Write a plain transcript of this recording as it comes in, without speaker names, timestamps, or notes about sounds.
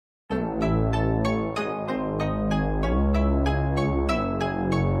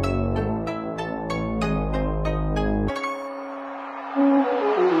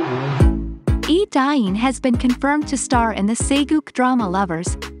Da-in has been confirmed to star in the Saeguk drama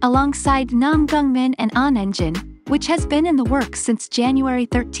Lovers, alongside Namgoong Min and Ahn Eun Jin, which has been in the works since January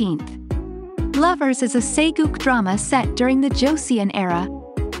 13th. Lovers is a Saeguk drama set during the Joseon era.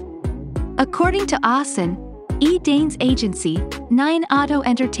 According to Asen, Dane's agency, 9 Auto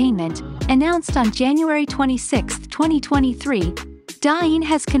Entertainment, announced on January 26, 2023, Da-in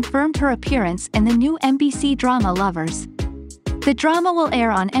has confirmed her appearance in the new MBC drama Lovers. The drama will air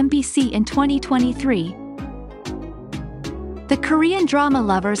on MBC in 2023. The Korean drama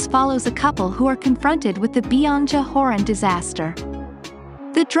Lovers follows a couple who are confronted with the Byeongja Horan disaster.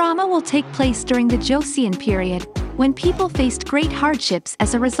 The drama will take place during the Joseon period, when people faced great hardships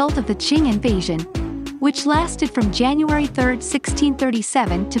as a result of the Qing invasion, which lasted from January 3,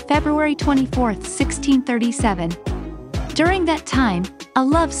 1637 to February 24, 1637. During that time, a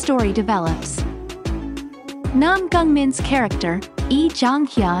love story develops. Namgoong Min's character, Lee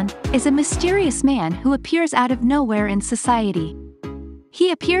Jong-hyun, is a mysterious man who appears out of nowhere in society.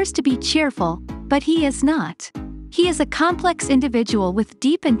 He appears to be cheerful, but he is not. He is a complex individual with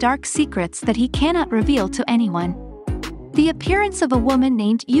deep and dark secrets that he cannot reveal to anyone. The appearance of a woman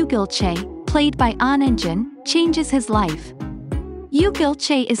named Yoo Gil-chae, played by Ahn Eun Jin, changes his life. Yoo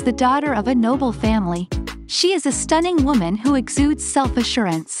Gil-chae is the daughter of a noble family. She is a stunning woman who exudes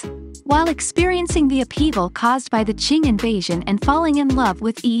self-assurance. While experiencing the upheaval caused by the Qing invasion and falling in love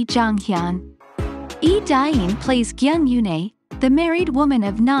with Lee Jong-hyun. Da-in plays Gyun Yoon-ae, the married woman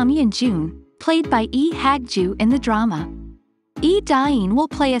of Nam Eun Jin, played by Hak Joo in the drama. Da-in will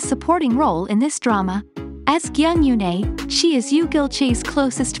play a supporting role in this drama. As Gyun Yoon-ae, she is Yoo Gil-chae's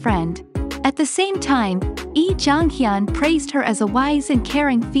closest friend. At the same time, Lee Jong-hyun praised her as a wise and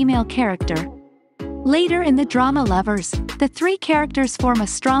caring female character. Later in the drama Lovers, the three characters form a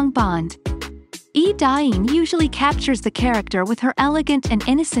strong bond. Da-in usually captures the character with her elegant and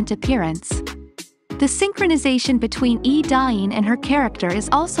innocent appearance. The synchronization between Da-in and her character is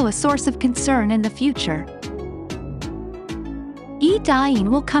also a source of concern in the future. Da-in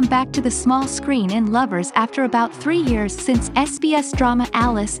will come back to the small screen in Lovers after about 3 years since SBS drama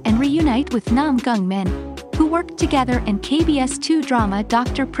Alice and reunite with Namgoong Min, who worked together in KBS2 drama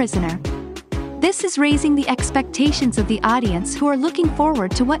Dr. Prisoner. This is raising the expectations of the audience who are looking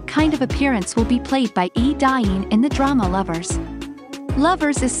forward to what kind of appearance will be played by Da-in in the drama Lovers.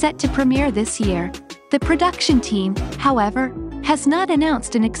 Lovers is set to premiere this year. The production team, however, has not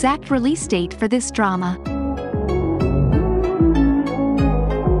announced an exact release date for this drama.